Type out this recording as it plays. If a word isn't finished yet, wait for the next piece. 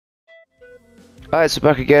Alright, so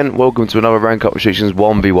back again, welcome to another Rank Up Restrictions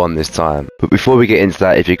 1v1 this time. But before we get into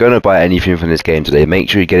that, if you're going to buy anything from this game today, make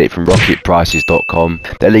sure you get it from rocketprices.com.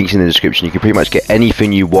 Their link's in the description. You can pretty much get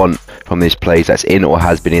anything you want from this place that's in or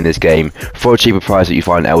has been in this game for a cheaper price that you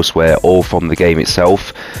find elsewhere or from the game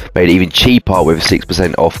itself. Made it even cheaper with a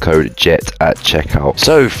 6% off code JET at checkout.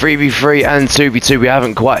 So 3v3 and 2v2, we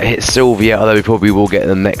haven't quite hit silver yet, although we probably will get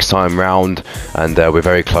them next time round, and we're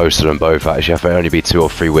very close to them both actually. I think it'll only be 2 or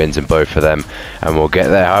 3 wins in both of them, and we'll get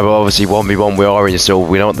there. However, obviously 1v1 we are in silver,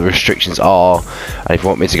 we know what the restrictions are, and if you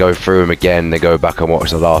want me to go through them again, then go back and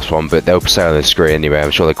watch the last one, but they'll say on the screen anyway.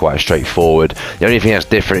 I'm sure they're quite straightforward. The only thing that's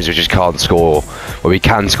different is we just can't score, well, we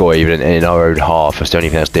can score even in our own half. That's the only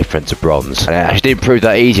thing that's different to bronze, and it actually didn't prove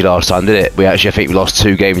that easy last time, did it? I think we lost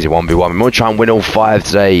 2 games in 1v1. We want to try and win all 5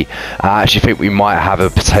 today. I actually think we might have a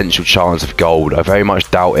potential chance of gold. I very much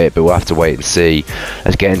doubt it, but we'll have to wait and see.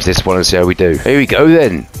 Let's get into this one and see how we do. Here we go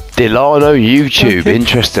then. Delano YouTube.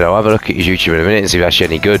 Interesting. I'll have a look at his YouTube in a minute and see if that's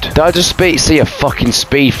any good. Did I just see a fucking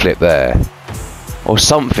speed flip there? Or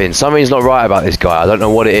something. Something's not right about this guy. I don't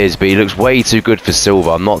know what it is, but he looks way too good for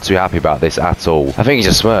silver. I'm not too happy about this at all. I think he's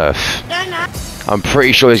a smurf. I'm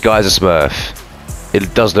pretty sure this guy's a smurf.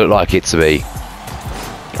 It does look like it to me.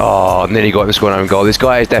 Oh, nearly got him scoring own goal. This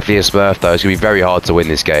guy is definitely a smurf though. It's going to be very hard to win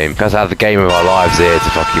this game. Guys have the game of our lives here to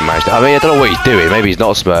fucking manage that. I mean, I don't know what he's doing. Maybe he's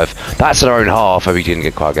not a smurf. That's in our own half. Maybe he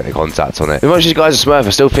didn't quite get the contact on it. As much as this guy's a smurf, I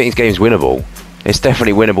still think this game's winnable. It's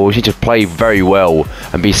definitely winnable. We need to play very well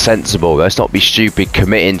and be sensible. Let's not be stupid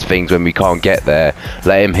committing to things when we can't get there.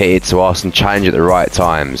 Let him hit it to us and challenge at the right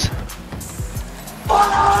times.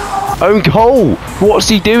 Own goal! What's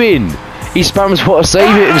he doing? He spams what a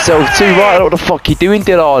save it himself too. Right, I don't know what the fuck you're doing,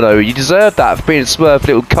 Delano. You deserve that for being a smurf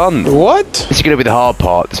little cunt. What? This is going to be the hard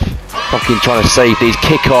part. Fucking trying to save these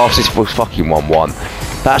kickoffs. This was fucking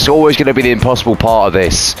 1-1. That's always going to be the impossible part of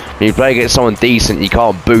this. When you play against someone decent, you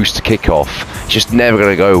can't boost a kickoff. It's just never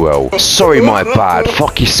going to go well. Sorry, my bad.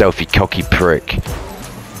 Fuck yourself, you cocky prick.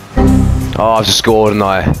 Oh, I've just scored,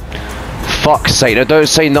 and fuck's sake, no, don't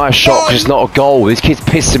say nice shot because it's not a goal. This kid's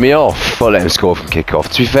pissing me off. I'll let him score from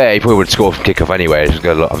kickoff. To be fair, he probably would score from kickoff anyway. I'm just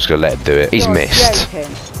gonna let him do it. He's missed.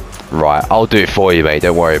 Right, I'll do it for you, mate.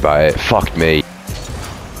 Don't worry about it. Fuck me.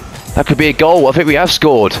 That could be a goal. I think we have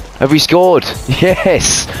scored. Have we scored?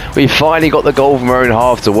 Yes! We finally got the goal from our own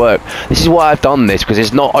half to work. This is why I've done this, because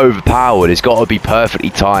it's not overpowered. It's got to be perfectly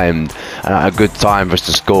timed and at a good time for us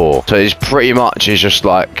to score. So it's pretty much just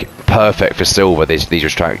like perfect for silver, these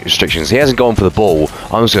restrictions. He hasn't gone for the ball.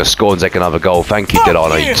 I'm just going to score and take another goal. Thank you,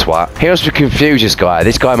 Delano, you twat. He must be confused, this guy.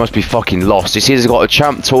 This guy must be fucking lost. He sees he's got a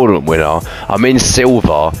champ tournament winner. I'm in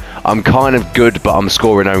silver. I'm kind of good, but I'm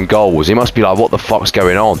scoring own goals. He must be like, what the fuck's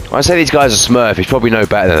going on? When I say these guys are smurf, he's probably no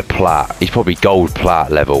better than a Plat. He's probably gold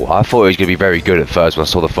Plat level. I thought he was going to be very good at first when I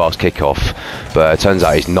saw the fast kickoff, but it turns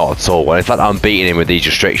out he's not at all. And in fact, I'm beating him with these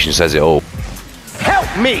restrictions says it all. Help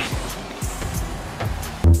me!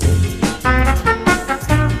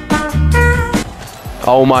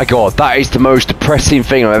 Oh my god, that is the most depressing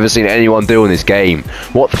thing I've ever seen anyone do in this game.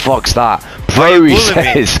 What the fuck's that? Bro, he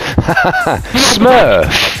says.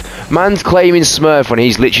 Smurf! Man's claiming smurf when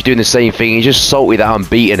he's literally doing the same thing. He's just salty that I'm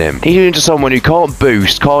beating him. He's doing to someone who can't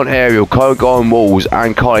boost, can't aerial, can't go on walls,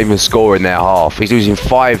 and can't even score in their half. He's losing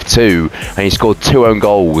 5-2, and he scored 2 own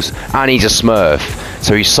goals, and he's a smurf.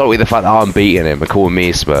 So he's salty the fact that I'm beating him and calling me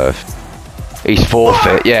a smurf. He's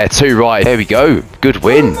forfeit. Yeah, 2 right. There we go. Good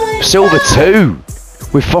win. Silver 2.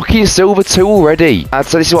 We're fucking silver 2 already. And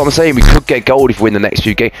so this is what I'm saying. We could get gold if we win the next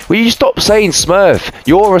few games. Will you stop saying smurf?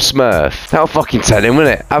 You're a smurf. That'll fucking tell him,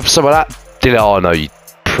 wouldn't it? Have some of that. Delano, you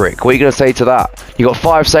prick. What are you going to say to that? You got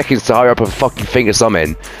 5 seconds to hurry up and fucking think of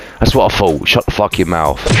something. That's what I thought. Shut the fucking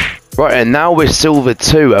mouth. Right, and now we're silver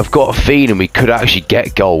 2. I've got a feeling we could actually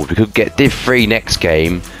get gold. We could get div 3 next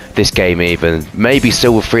game. This game even. Maybe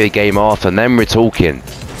silver 3 the game after. And then we're talking.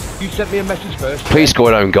 You sent me a message first. Please score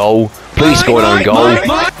an own goal. Please score an own goal.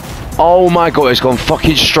 Oh my god, it's gone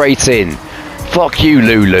fucking straight in. Fuck you,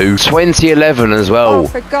 Lulu. 2011 as well. Oh,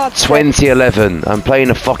 for God's sake. 2011. I'm playing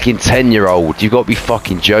a fucking 10-year-old. You've got to be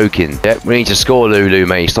fucking joking. Yep, we need to score, Lulu,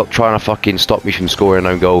 mate. Stop trying to fucking stop me from scoring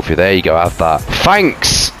an own goal for you. There you go, have that.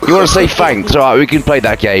 Thanks! You want to say thanks? Alright, we can play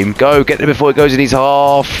that game. Go, get there before it goes in his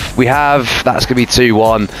half. We have. That's going to be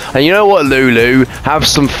 2-1. And you know what, Lulu? Have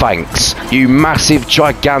some thanks. You massive,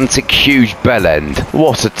 gigantic, huge bellend.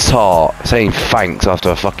 What a tart. Saying thanks after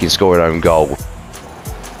a fucking scoring own goal.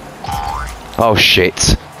 Oh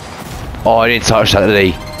shit. Oh, I didn't touch that, did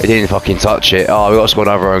he? He didn't fucking touch it. Oh, we got to score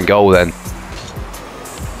another own goal then.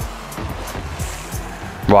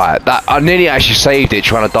 Right, that I nearly actually saved it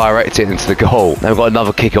trying to direct it into the goal. Now we've got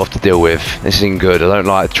another kickoff to deal with. This isn't good. I don't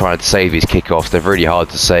like trying to save these kickoffs. They're really hard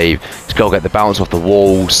to save. Just got to get the bounce off the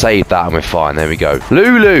wall, save that, and we're fine. There we go.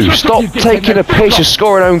 Lulu, stop taking a piss. You're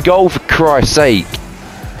scoring own goal, for Christ's sake.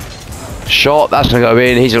 Shot, that's going to go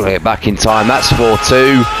in. He's going to get back in time. That's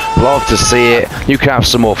 4-2. Love to see it. You can have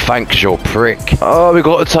some more thanks, you prick. Oh, we've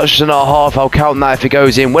got a touch in our half. I'll count that if it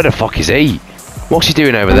goes in. Where the fuck is he? What's he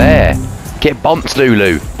doing over there? Get bumped,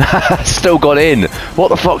 Lulu. Still got in. What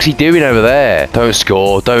the fuck's he doing over there? Don't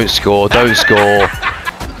score, don't score, don't score.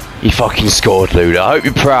 You fucking scored, Lulu. I hope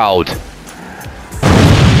you're proud.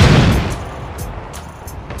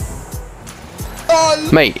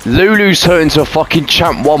 Mate, Lulu's turned into a fucking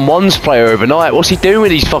Champ 1-1s player overnight. What's he doing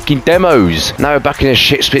with these fucking demos? Now we're back in a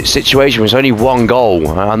shit split situation where it's only one goal.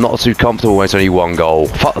 I'm not too comfortable when it's only one goal.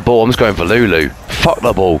 Fuck the ball, I'm just going for Lulu. Fuck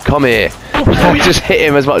the ball, come here. Just hit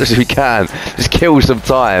him as much as we can. Just kill some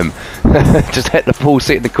time. Just hit the ball,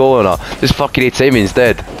 sit in the corner. Just fucking hit him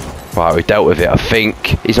instead. Right, we dealt with it, I think.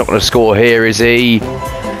 He's not going to score here, is he?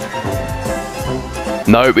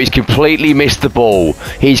 Nope, he's completely missed the ball.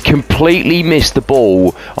 He's completely missed the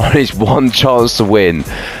ball on his one chance to win.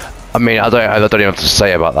 I mean, I don't even have to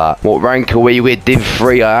say about that. What rank are we? We're Div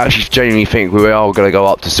 3. I actually genuinely think we are going to go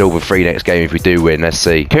up to Silver 3 next game if we do win. Let's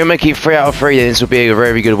see. Can we make it 3 out of 3? Then this will be a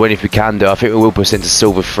very good win if we can do. I think we will push into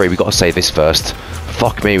Silver 3. We've got to save this first.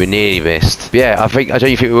 Fuck me, we nearly missed. But yeah, I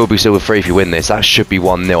genuinely think we will be Silver 3 if we win this. That should be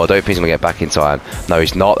 1-0. I don't think he's going to get back in time. No,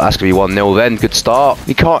 he's not. That's going to be 1-0 then. Good start.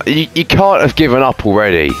 You can't have given up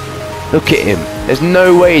already. Look at him. There's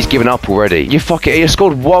no way he's given up already. You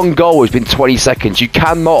scored one goal. It's been 20 seconds. You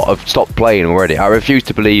cannot have stopped playing already. I refuse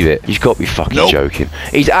to believe it. You've got to be fucking joking.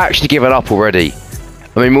 He's actually given up already.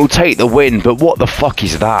 I mean, we'll take the win, but what the fuck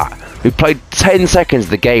is that? We played 10 seconds of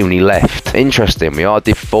the game and he left. Interesting. We are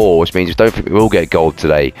Div 4, which means I don't think we will get gold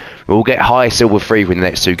today. We'll get high Silver 3 for the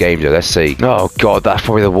next 2 games, though. Let's see. Oh, God, that's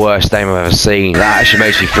probably the worst game I've ever seen. That actually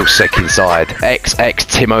makes me feel sick inside. XX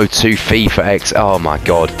Timo2 FIFA X. Oh, my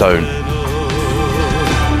God, don't.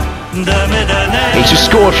 He's just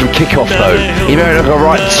scored from kickoff though. He made like a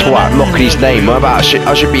right twat knocking his name. I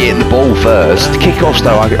should be hitting the ball first. Kickoffs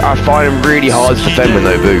though, I find them really hard to defend with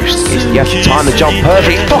no boost. You have to time the jump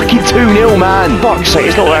perfect. Fucking 2-0, man. Fuck's sake,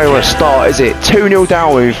 it's not where you want to start, is it? 2-0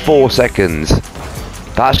 down within 4 seconds.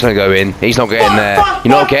 That's going to go in. He's not getting there.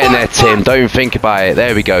 You're not getting there, Tim. Don't think about it.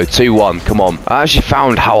 There we go. 2-1. Come on. I actually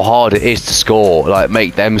found how hard it is to score. Like,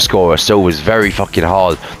 make them score. Still was very fucking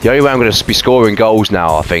hard. The only way I'm going to be scoring goals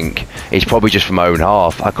now, I think, is probably just from my own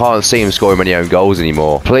half. I can't see him scoring many own goals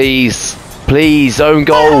anymore. Please. Please, own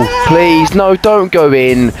goal. Please. No, don't go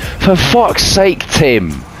in. For fuck's sake,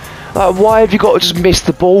 Tim. Like, why have you got to just miss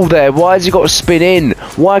the ball there? Why has he got to spin in?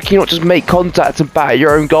 Why can you not just make contact and bat at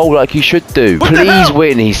your own goal like you should do? Please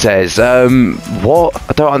win, he says. What?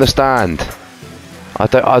 I don't understand. I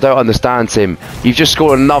don't understand, Tim. You've just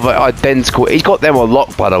scored another identical. He's got them on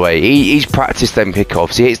lock, by the way. He's practiced them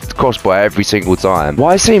kickoffs. He hits the crossbar every single time.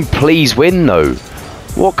 Why is he saying please win though?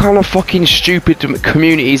 What kind of fucking stupid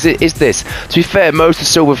community is this? To be fair, most of the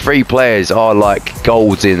Silver 3 players are like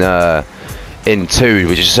golds in 2,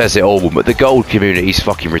 which just says it all, but the gold community is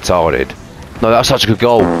fucking retarded. No, that's such a good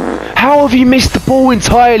goal. How have you missed the ball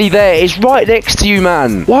entirely there? It's right next to you,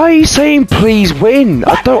 man. Why are you saying please win?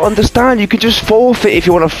 I don't understand. You can just forfeit if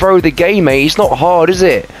you want to throw the game, mate. It's not hard, is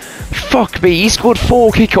it? Fuck me. He scored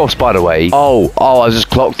 4 kickoffs, by the way. Oh, I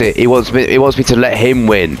just clocked it. He wants me to let him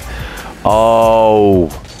win. Oh,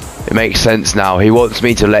 it makes sense now. He wants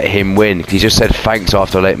me to let him win. He just said thanks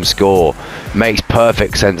after I let him score. Makes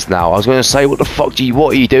perfect sense now. I was going to say,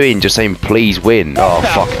 what are you doing? Just saying please win. Oh,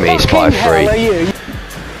 fuck me, it's 5-3.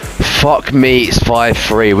 Fuck me, it's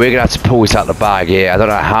 5-3. We're going to have to pull this out the bag here. I don't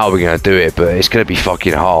know how we're going to do it, but it's going to be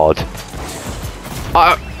fucking hard.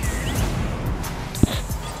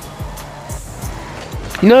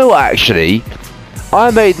 You know what, actually?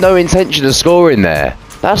 I made no intention of scoring there.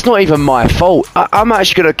 That's not even my fault. I'm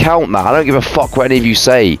actually going to count that. I don't give a fuck what any of you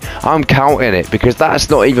say. I'm counting it because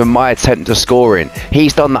that's not even my attempt to scoring.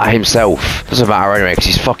 He's done that himself. Doesn't matter anyway because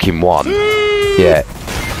he's fucking won. Yeah.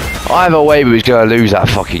 Either way, we was going to lose that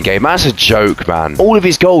fucking game. That's a joke, man. All of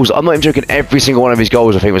his goals, I'm not even joking, every single one of his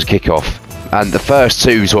goals I think was kickoff. And the first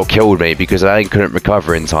 2 is what killed me because I couldn't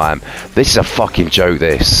recover in time. This is a fucking joke,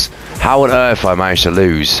 this. How on earth I managed to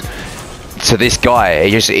lose to this guy?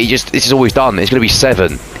 This is all he's done. It's going to be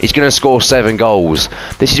 7. He's going to score 7 goals.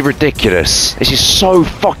 This is ridiculous. This is so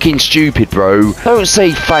fucking stupid, bro. Don't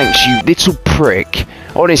say thanks, you little prick.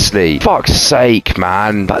 Honestly, fuck's sake,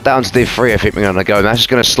 man. Back down to Div 3, I think we're going to go. And that's just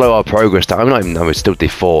going to slow our progress down. I'm not even know we're still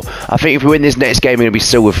Div 4. I think if we win this next game, we're going to be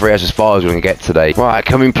Silver 3. That's as far as we're going to get today. Right,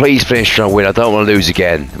 can we please finish trying to win? I don't want to lose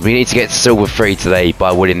again. We need to get to Silver 3 today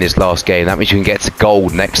by winning this last game. That means we can get to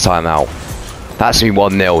Gold next time out. That's going to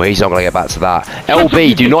be 1-0. He's not going to get back to that.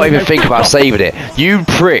 LB, do not even think about saving it. You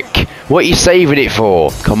prick. What are you saving it for?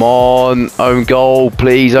 Come on. Own goal.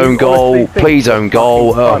 Please, own goal. Please, own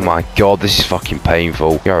goal. Oh, my God. This is fucking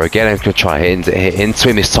painful. Yo, again, I'm going to try hit into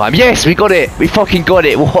him this time. Yes, we got it. We fucking got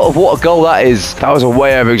it. What a goal that is. That was a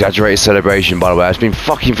way over-exaggerated celebration, by the way. I've been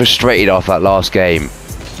fucking frustrated off that last game.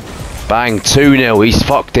 Bang. 2-0. He's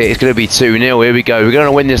fucked it. It's going to be 2-0. Here we go. We're going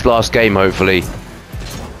to win this last game, hopefully.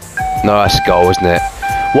 No, that's a goal, isn't it?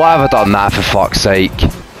 Why have I done that, for fuck's sake?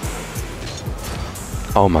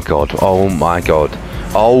 Oh my God. Oh my God.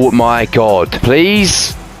 Oh my God.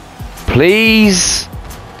 Please? Please?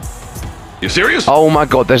 You serious? Oh my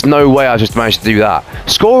God, there's no way I just managed to do that.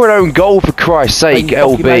 Score an own goal, for Christ's sake,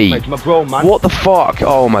 LB. What the fuck?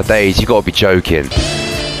 Oh my days, you've got to be joking.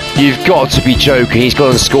 You've got to be joking. He's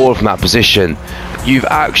gone and scored from that position. You're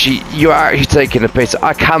actually taking a piss.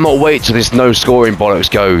 I cannot wait till this no scoring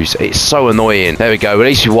bollocks goes. It's so annoying. There we go. At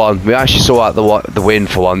least we won. We actually saw out the win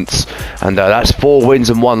for once, and that's 4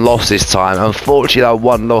 wins and 1 loss this time. Unfortunately, that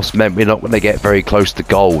 1 loss meant we're not going to get very close to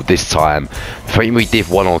gold this time. I think we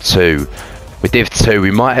Div 1 or 2. With Div 2,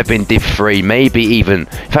 we might have been Div 3, maybe even... In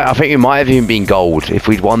fact, I think we might have even been gold. If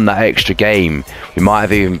we'd won that extra game, we might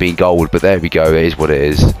have even been gold. But there we go, it is what it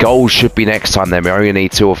is. Gold should be next time then. We only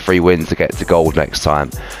need 2 or 3 wins to get to gold next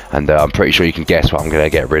time. And I'm pretty sure you can guess what I'm going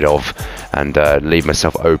to get rid of. And leave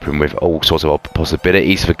myself open with all sorts of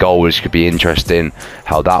possibilities for gold, which could be interesting.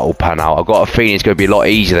 How that will pan out. I've got a feeling it's going to be a lot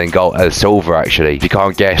easier than gold, silver, actually. If you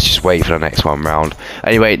can't guess, just wait for the next one round.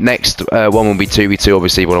 Anyway, next one will be 2v2.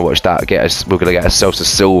 Obviously, you want to watch that. We're going to get ourselves to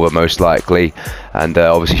silver, most likely. And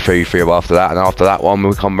obviously 3v3 after that. And after that one,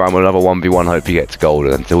 we'll come around with another 1v1. Hope you get to gold.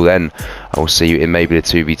 And until then, I will see you in maybe the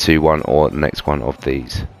 2v2 one or the next one of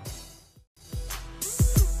these.